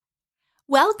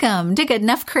Welcome to Good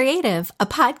Enough Creative, a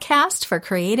podcast for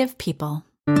creative people.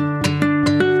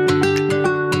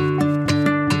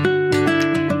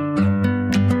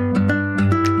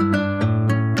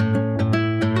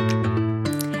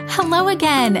 Hello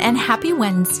again, and happy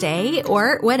Wednesday,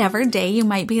 or whatever day you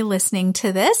might be listening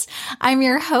to this. I'm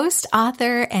your host,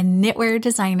 author, and knitwear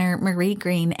designer, Marie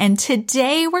Green, and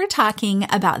today we're talking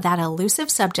about that elusive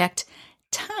subject,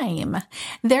 time.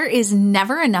 There is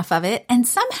never enough of it, and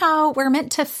somehow we're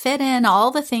meant to fit in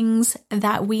all the things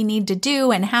that we need to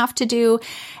do and have to do.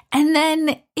 And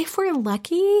then if we're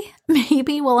lucky,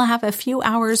 maybe we'll have a few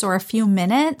hours or a few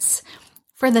minutes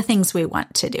for the things we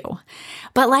want to do.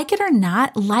 But like it or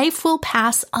not, life will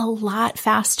pass a lot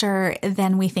faster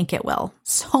than we think it will.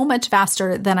 So much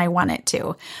faster than I want it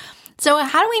to. So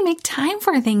how do we make time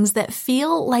for things that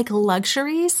feel like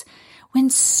luxuries when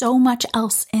so much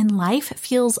else in life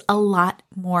feels a lot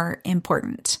more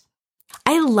important?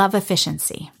 I love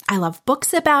efficiency. I love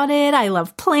books about it. I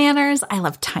love planners. I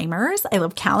love timers. I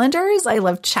love calendars. I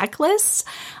love checklists.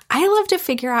 I love to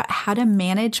figure out how to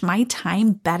manage my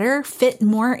time better, fit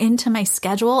more into my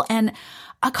schedule, and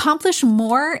accomplish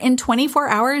more in 24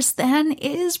 hours than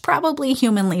is probably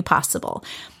humanly possible.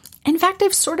 In fact,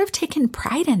 I've sort of taken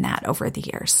pride in that over the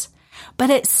years. But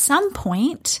at some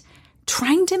point,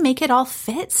 trying to make it all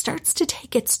fit starts to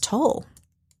take its toll.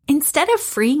 Instead of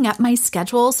freeing up my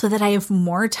schedule so that I have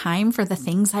more time for the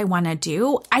things I want to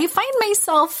do, I find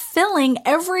myself filling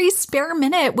every spare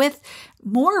minute with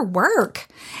more work.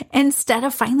 Instead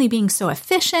of finally being so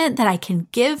efficient that I can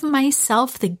give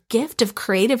myself the gift of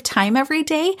creative time every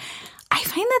day, I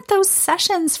find that those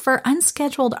sessions for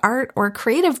unscheduled art or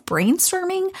creative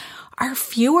brainstorming are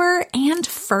fewer and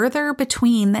further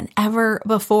between than ever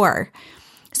before.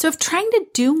 So if trying to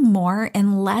do more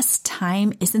in less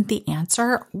time isn't the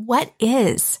answer, what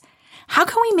is? How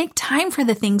can we make time for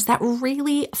the things that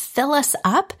really fill us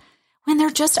up when there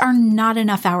just are not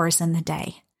enough hours in the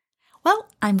day? Well,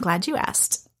 I'm glad you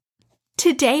asked.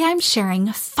 Today I'm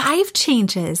sharing 5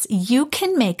 changes you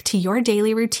can make to your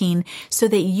daily routine so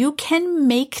that you can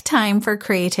make time for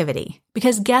creativity.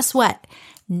 Because guess what?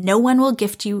 No one will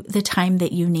gift you the time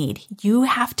that you need. You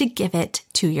have to give it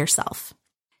to yourself.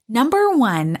 Number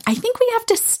 1, I think we have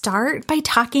to start by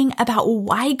talking about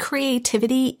why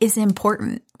creativity is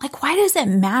important. Like, why does it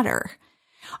matter?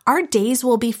 Our days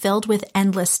will be filled with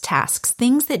endless tasks,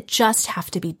 things that just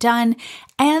have to be done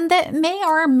and that may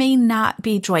or may not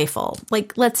be joyful.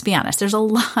 Like, let's be honest, there's a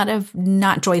lot of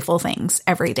not joyful things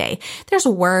every day. There's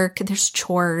work, there's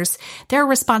chores, there are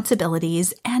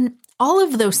responsibilities, and all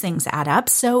of those things add up,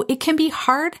 so it can be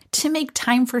hard to make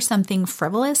time for something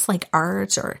frivolous like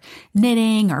art or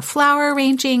knitting or flower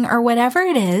arranging or whatever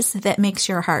it is that makes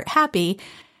your heart happy,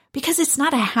 because it's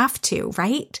not a have to,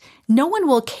 right? No one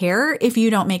will care if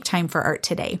you don't make time for art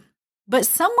today, but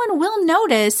someone will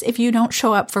notice if you don't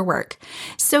show up for work.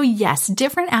 So yes,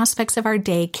 different aspects of our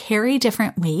day carry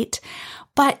different weight,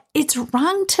 but it's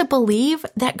wrong to believe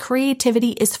that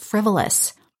creativity is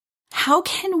frivolous. How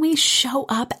can we show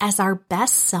up as our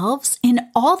best selves in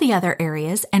all the other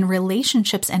areas and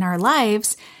relationships in our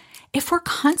lives if we're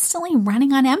constantly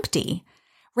running on empty?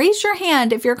 Raise your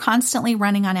hand if you're constantly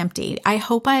running on empty. I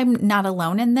hope I'm not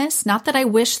alone in this. Not that I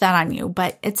wish that on you,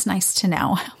 but it's nice to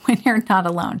know when you're not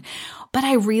alone. But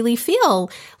I really feel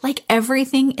like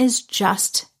everything is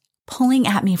just pulling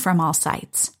at me from all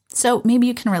sides. So maybe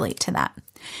you can relate to that.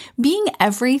 Being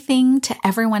everything to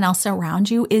everyone else around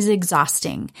you is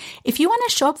exhausting. If you want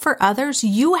to show up for others,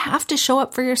 you have to show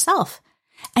up for yourself.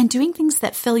 And doing things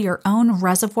that fill your own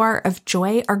reservoir of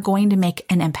joy are going to make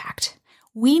an impact.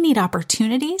 We need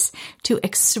opportunities to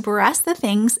express the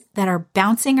things that are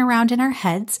bouncing around in our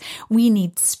heads. We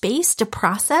need space to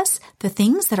process the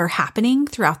things that are happening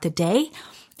throughout the day.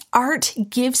 Art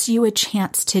gives you a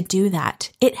chance to do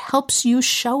that. It helps you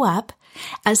show up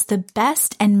as the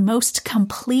best and most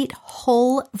complete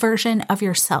whole version of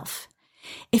yourself.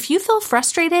 If you feel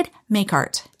frustrated, make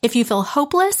art. If you feel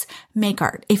hopeless, make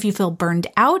art. If you feel burned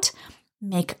out,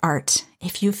 make art.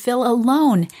 If you feel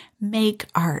alone, make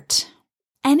art.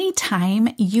 Anytime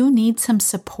you need some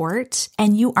support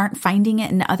and you aren't finding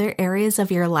it in other areas of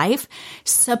your life,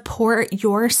 support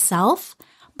yourself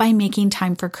by making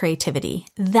time for creativity.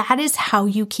 That is how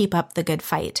you keep up the good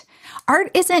fight.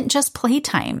 Art isn't just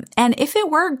playtime. And if it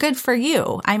were good for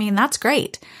you, I mean, that's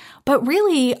great. But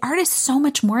really, art is so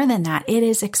much more than that. It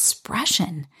is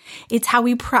expression. It's how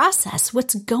we process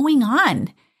what's going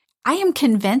on. I am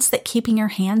convinced that keeping your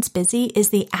hands busy is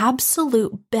the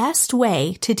absolute best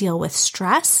way to deal with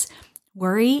stress,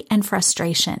 worry, and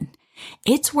frustration.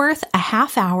 It's worth a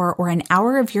half hour or an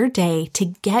hour of your day to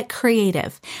get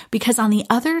creative, because on the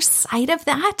other side of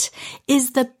that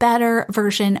is the better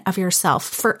version of yourself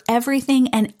for everything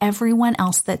and everyone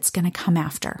else that's going to come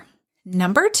after.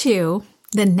 Number 2,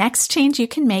 the next change you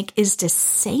can make is to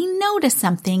say no to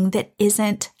something that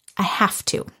isn't a have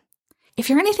to. If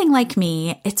you're anything like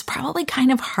me, it's probably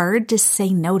kind of hard to say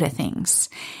no to things.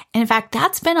 And in fact,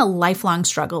 that's been a lifelong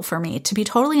struggle for me. To be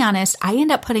totally honest, I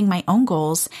end up putting my own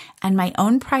goals and my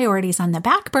own priorities on the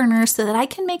back burner so that I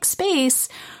can make space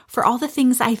for all the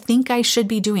things I think I should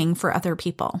be doing for other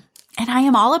people. And I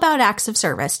am all about acts of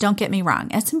service. Don't get me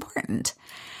wrong. It's important.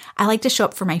 I like to show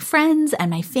up for my friends and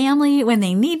my family when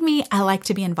they need me. I like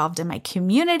to be involved in my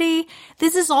community.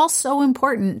 This is all so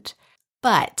important.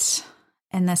 But,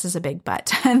 and this is a big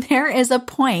but, there is a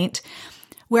point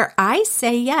where I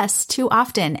say yes too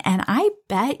often, and I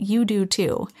bet you do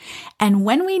too. And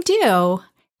when we do,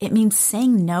 it means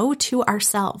saying no to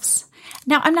ourselves.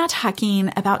 Now, I'm not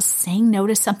talking about saying no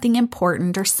to something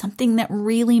important or something that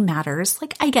really matters.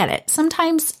 Like, I get it.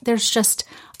 Sometimes there's just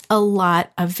a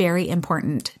lot of very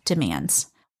important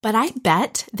demands. But I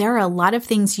bet there are a lot of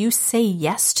things you say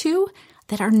yes to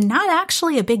that are not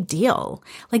actually a big deal.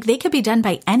 Like, they could be done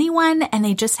by anyone and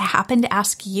they just happen to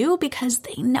ask you because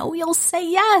they know you'll say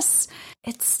yes.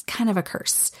 It's kind of a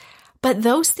curse. But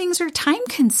those things are time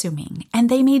consuming and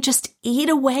they may just eat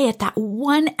away at that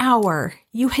 1 hour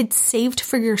you had saved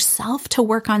for yourself to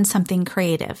work on something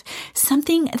creative,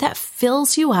 something that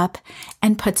fills you up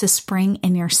and puts a spring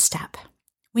in your step.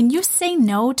 When you say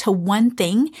no to one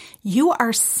thing, you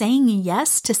are saying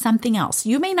yes to something else.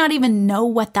 You may not even know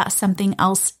what that something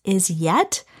else is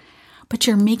yet, but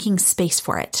you're making space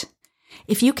for it.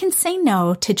 If you can say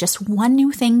no to just one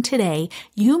new thing today,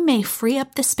 you may free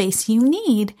up the space you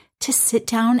need to sit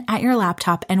down at your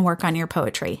laptop and work on your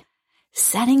poetry.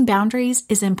 Setting boundaries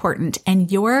is important, and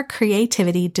your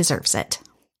creativity deserves it.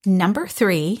 Number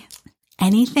 3,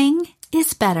 anything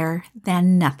is better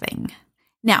than nothing.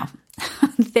 Now,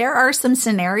 there are some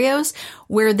scenarios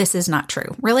where this is not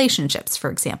true. Relationships,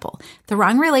 for example. The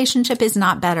wrong relationship is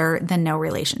not better than no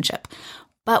relationship.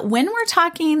 But when we're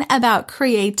talking about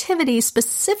creativity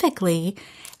specifically,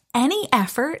 any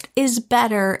effort is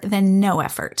better than no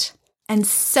effort. And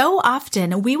so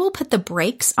often we will put the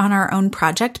brakes on our own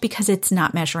project because it's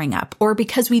not measuring up, or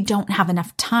because we don't have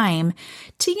enough time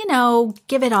to,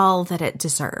 give it all that it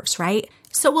deserves, right?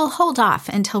 So we'll hold off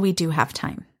until we do have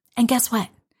time. And guess what?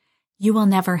 You will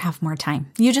never have more time.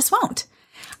 You just won't.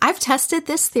 I've tested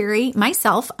this theory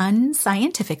myself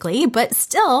unscientifically, but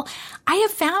still, I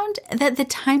have found that the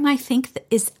time I think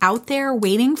is out there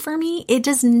waiting for me, it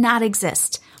does not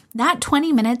exist. That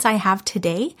 20 minutes I have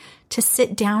today to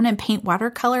sit down and paint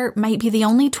watercolor might be the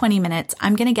only 20 minutes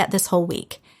I'm going to get this whole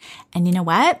week. And you know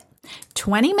what?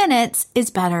 20 minutes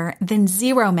is better than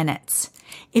 0 minutes.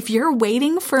 If you're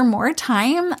waiting for more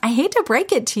time, I hate to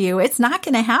break it to you, it's not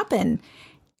going to happen.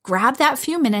 Grab that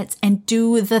few minutes and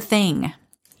do the thing.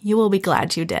 You will be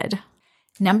glad you did.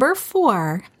 Number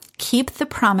 4, keep the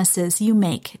promises you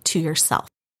make to yourself.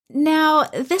 Now,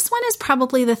 this one is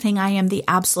probably the thing I am the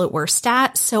absolute worst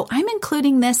at, so I'm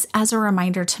including this as a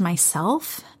reminder to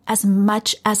myself as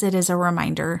much as it is a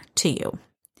reminder to you.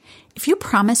 If you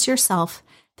promise yourself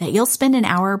that you'll spend an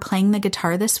hour playing the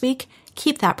guitar this week,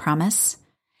 keep that promise.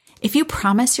 If you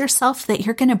promise yourself that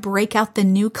you're going to break out the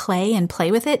new clay and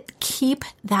play with it, keep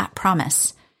that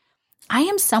promise. I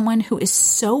am someone who is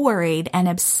so worried and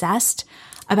obsessed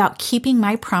about keeping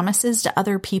my promises to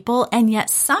other people, and yet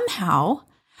somehow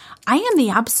I am the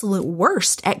absolute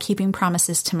worst at keeping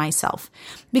promises to myself,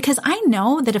 because I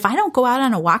know that if I don't go out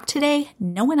on a walk today,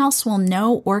 no one else will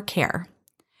know or care.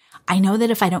 I know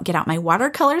that if I don't get out my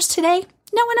watercolors today,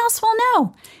 no one else will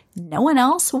know. No one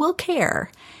else will care.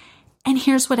 And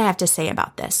here's what I have to say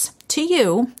about this, to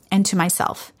you and to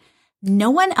myself.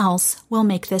 No one else will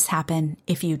make this happen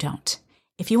if you don't.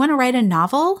 If you want to write a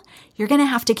novel, you're going to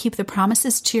have to keep the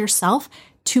promises to yourself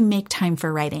to make time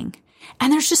for writing.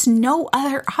 And there's just no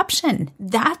other option.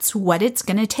 That's what it's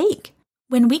going to take.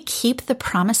 When we keep the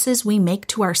promises we make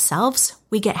to ourselves,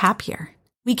 we get happier.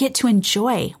 We get to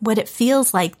enjoy what it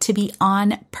feels like to be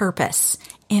on purpose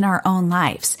in our own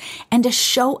lives and to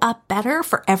show up better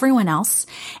for everyone else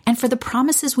and for the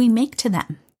promises we make to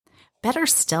them. Better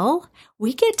still,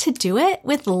 we get to do it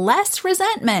with less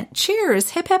resentment.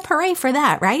 Cheers, hip hip hooray for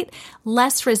that, right?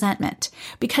 Less resentment,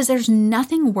 because there's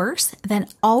nothing worse than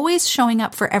always showing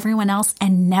up for everyone else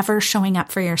and never showing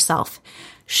up for yourself.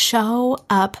 Show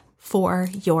up for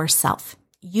yourself.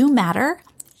 You matter.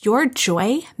 Your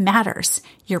joy matters.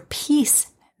 Your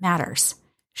peace matters.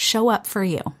 Show up for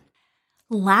you.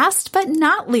 Last but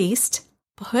not least,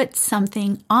 put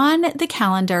something on the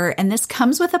calendar, and this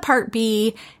comes with a part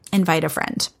B, invite a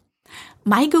friend.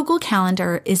 My Google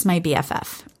Calendar is my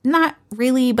BFF. Not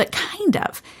really, but kind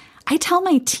of. I tell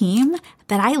my team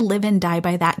that I live and die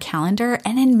by that calendar,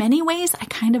 and in many ways, I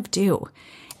kind of do.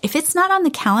 If it's not on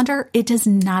the calendar, it does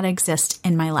not exist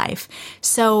in my life.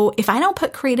 So if I don't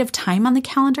put creative time on the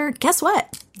calendar, guess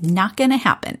what? Not going to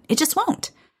happen. It just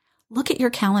won't. Look at your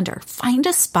calendar, find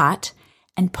a spot,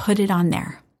 and put it on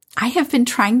there. I have been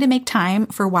trying to make time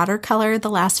for watercolor the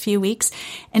last few weeks.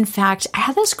 In fact, I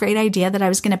had this great idea that I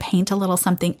was going to paint a little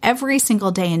something every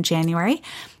single day in January.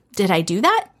 Did I do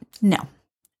that? No.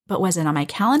 But was it on my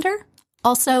calendar?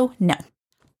 Also, no.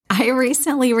 I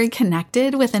recently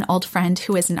reconnected with an old friend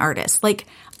who is an artist, like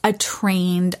a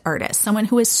trained artist, someone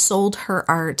who has sold her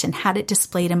art and had it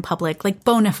displayed in public, like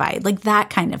bona fide, like that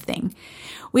kind of thing.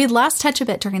 We had lost touch a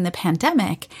bit during the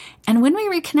pandemic, and when we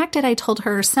reconnected, I told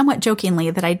her somewhat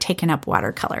jokingly that I'd taken up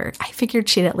watercolor. I figured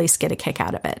she'd at least get a kick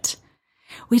out of it.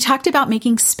 We talked about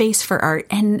making space for art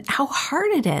and how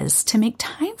hard it is to make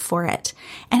time for it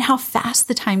and how fast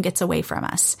the time gets away from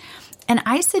us. And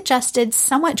I suggested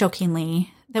somewhat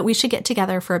jokingly that we should get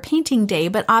together for a painting day,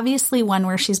 but obviously one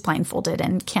where she's blindfolded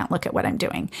and can't look at what I'm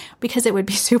doing because it would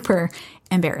be super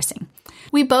embarrassing.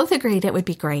 We both agreed it would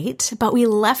be great, but we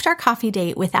left our coffee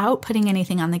date without putting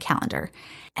anything on the calendar.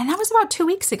 And that was about 2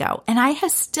 weeks ago, and I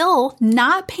have still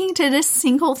not painted a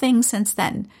single thing since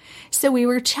then. So we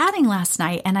were chatting last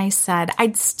night, and I said,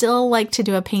 I'd still like to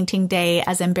do a painting day,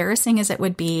 as embarrassing as it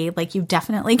would be. Like, you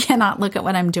definitely cannot look at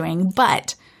what I'm doing,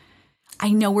 but I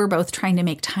know we're both trying to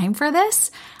make time for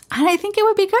this, and I think it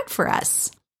would be good for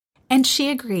us. And she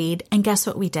agreed, and guess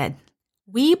what we did?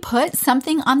 We put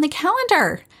something on the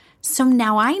calendar. So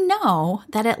now I know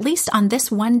that at least on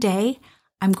this one day,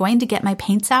 I'm going to get my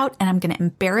paints out and I'm going to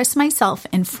embarrass myself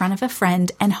in front of a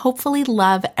friend and hopefully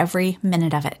love every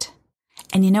minute of it.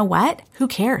 And you know what? Who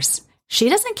cares? She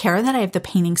doesn't care that I have the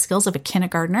painting skills of a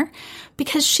kindergartner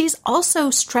because she's also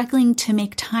struggling to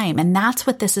make time. And that's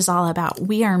what this is all about.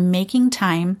 We are making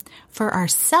time for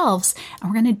ourselves, and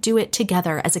we're going to do it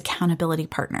together as accountability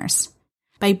partners.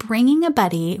 By bringing a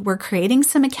buddy, we're creating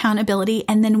some accountability,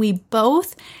 and then we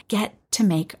both get to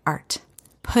make art.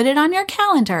 Put it on your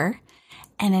calendar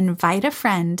and invite a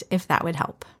friend if that would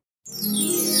help.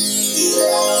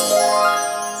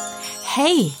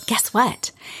 Hey, guess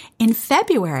what? In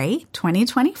February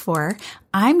 2024,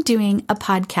 I'm doing a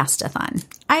podcast-a-thon.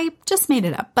 I just made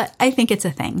it up, but I think it's a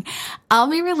thing. I'll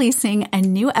be releasing a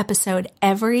new episode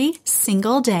every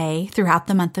single day throughout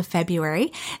the month of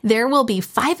February. There will be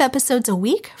 5 episodes a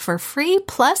week for free,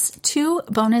 plus 2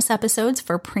 bonus episodes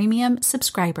for premium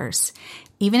subscribers.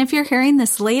 Even if you're hearing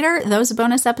this later, those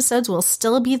bonus episodes will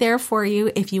still be there for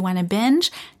you if you want to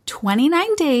binge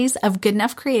 29 days of Good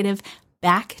Enough Creative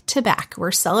back to back.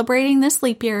 We're celebrating this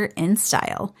leap year in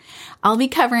style. I'll be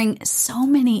covering so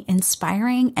many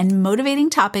inspiring and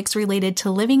motivating topics related to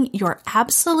living your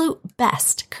absolute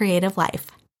best creative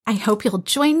life. I hope you'll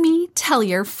join me, tell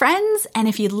your friends, and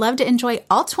if you'd love to enjoy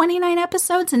all 29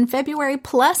 episodes in February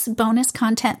plus bonus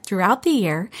content throughout the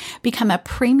year, become a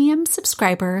premium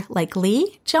subscriber like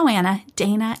Lee, Joanna,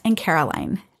 Dana, and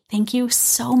Caroline. Thank you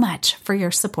so much for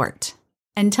your support.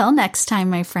 Until next time,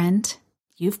 my friend,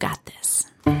 you've got this.